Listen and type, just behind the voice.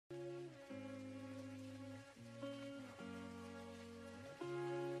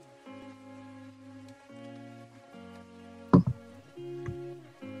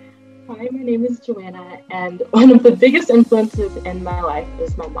Hi, my name is Joanna, and one of the biggest influences in my life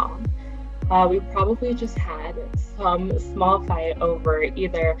is my mom. We probably just had some small fight over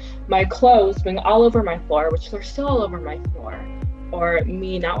either my clothes being all over my floor, which they're still all over my floor, or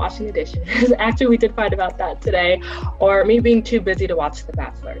me not washing the dishes. Actually, we did fight about that today, or me being too busy to watch The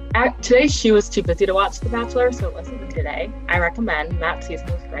Bachelor. Today, she was too busy to watch The Bachelor, so it wasn't me today. I recommend. Matt's season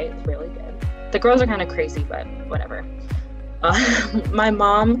was great. It's really good. The girls are kind of crazy, but whatever. My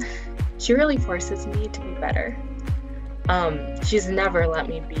mom, she really forces me to be better. She's never let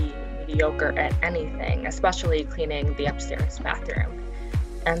me be mediocre at anything, especially cleaning the upstairs bathroom.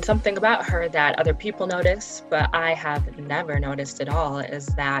 And something about her that other people notice, but I have never noticed at all, is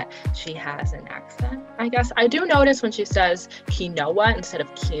that she has an accent, I guess. I do notice when she says quinoa instead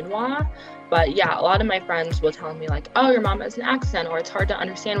of quinoa, but yeah, a lot of my friends will tell me like, oh, your mom has an accent, or it's hard to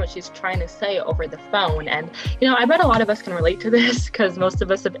understand what she's trying to say over the phone. And, I bet a lot of us can relate to this because most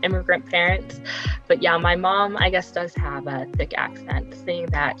of us have immigrant parents. But yeah, my mom, I guess, does have a thick accent, saying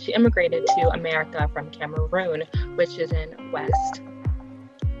that she immigrated to America from Cameroon, which is in West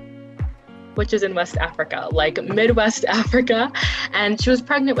Africa, like Midwest Africa. And she was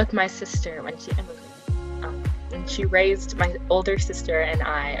pregnant with my sister when she immigrated. And she raised my older sister and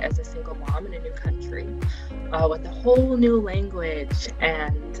I as a single mom in a new country with a whole new language.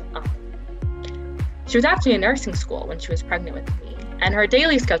 And she was actually in nursing school when she was pregnant with me. And her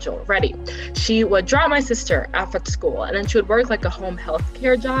daily schedule, ready. She would drop my sister off at school, and then she would work like a home health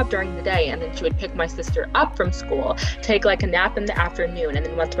care job during the day, and then she would pick my sister up from school, take like a nap in the afternoon, and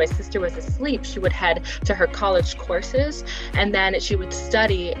then once my sister was asleep, she would head to her college courses, and then she would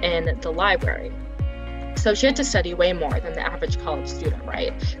study in the library. So she had to study way more than the average college student,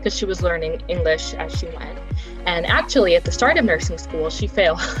 right? Because she was learning English as she went. And actually, at the start of nursing school, she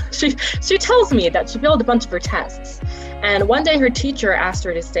failed. She tells me that she failed a bunch of her tests. And one day her teacher asked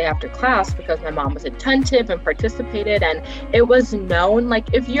her to stay after class because my mom was attentive and participated. And it was known,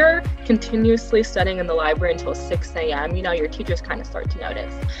 like if you're continuously studying in the library until 6 a.m., your teachers kind of start to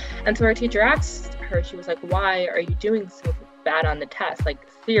notice. And so her teacher asked her, she was like, why are you doing so bad on the test? Like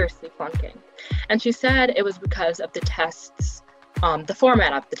seriously flunking. And she said it was because of the tests, the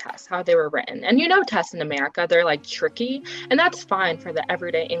format of the tests, how they were written. And tests in America, they're like tricky, and that's fine for the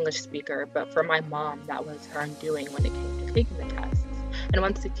everyday English speaker, but for my mom, that was her undoing when it came to taking the tests. And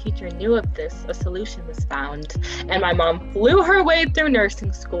once the teacher knew of this, a solution was found, and my mom flew her way through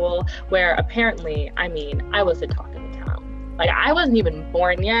nursing school, where apparently, I was the talk of the town. Like, I wasn't even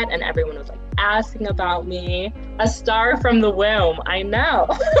born yet, and everyone was like asking about me. A star from the womb, I know.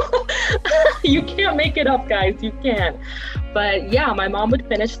 You can't make it up, guys, you can't. But yeah, my mom would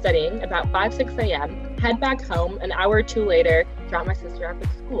finish studying about 6 a.m., head back home, an hour or two later, drop my sister off at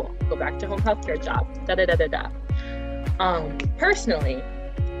school, go back to home healthcare job, da-da-da-da-da. Personally,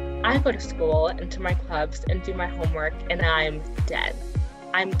 I go to school and to my clubs and do my homework, and I'm dead.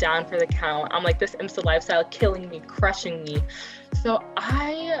 I'm down for the count. I'm like, this IMSA lifestyle killing me, crushing me. So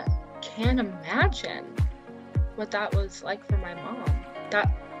I can't imagine what that was like for my mom.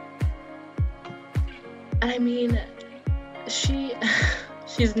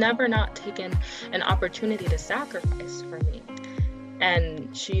 She's never not taken an opportunity to sacrifice for me.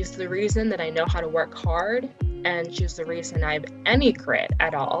 And she's the reason that I know how to work hard, and she's the reason I have any grit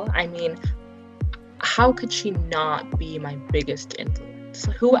at all. How could she not be my biggest influence?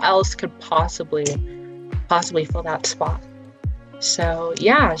 Who else could possibly fill that spot? So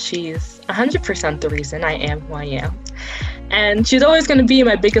yeah, she's 100% the reason I am who I am. And she's always going to be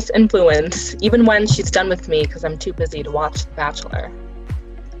my biggest influence, even when she's done with me because I'm too busy to watch The Bachelor.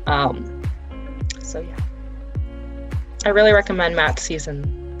 So yeah. I really recommend Matt's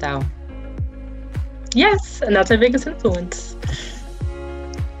season, though. Yes, and that's my biggest influence.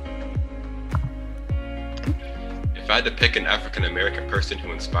 If I had to pick an African-American person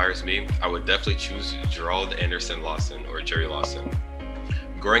who inspires me, I would definitely choose Gerald Anderson Lawson, or Jerry Lawson.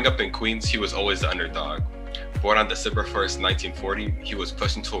 Growing up in Queens, he was always the underdog. Born on December 1st, 1940, he was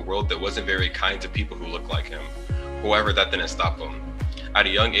pushed into a world that wasn't very kind to people who looked like him. However, that didn't stop him. At a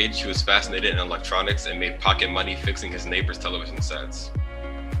young age, he was fascinated in electronics and made pocket money fixing his neighbor's television sets.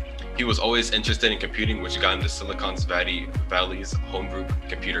 He was always interested in computing, which got him to Silicon Valley's homebrew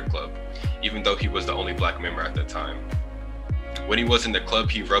computer club, even though he was the only black member at the time. When he was in the club,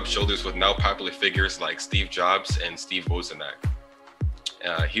 he rubbed shoulders with now popular figures like Steve Jobs and Steve Wozniak.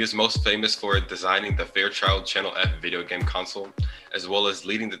 He is most famous for designing the Fairchild Channel F video game console, as well as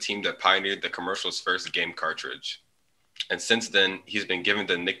leading the team that pioneered the commercial's first game cartridge. And since then, he's been given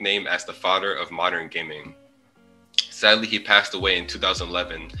the nickname as the father of modern gaming. Sadly, he passed away in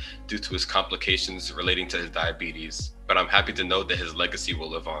 2011 due to his complications relating to his diabetes, but I'm happy to know that his legacy will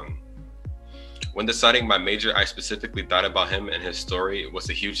live on. When deciding my major, I specifically thought about him, and his story was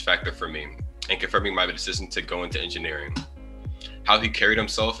a huge factor for me in confirming my decision to go into engineering. How he carried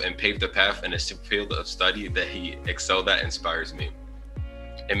himself and paved the path in a field of study that he excelled at inspires me.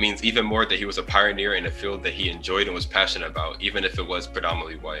 It means even more that he was a pioneer in a field that he enjoyed and was passionate about, even if it was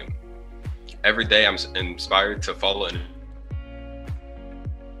predominantly white. Every day I'm inspired to follow in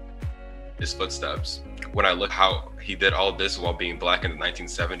his footsteps. When I look how he did all this while being Black in the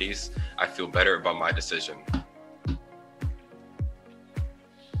 1970s, I feel better about my decision.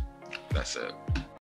 That's it.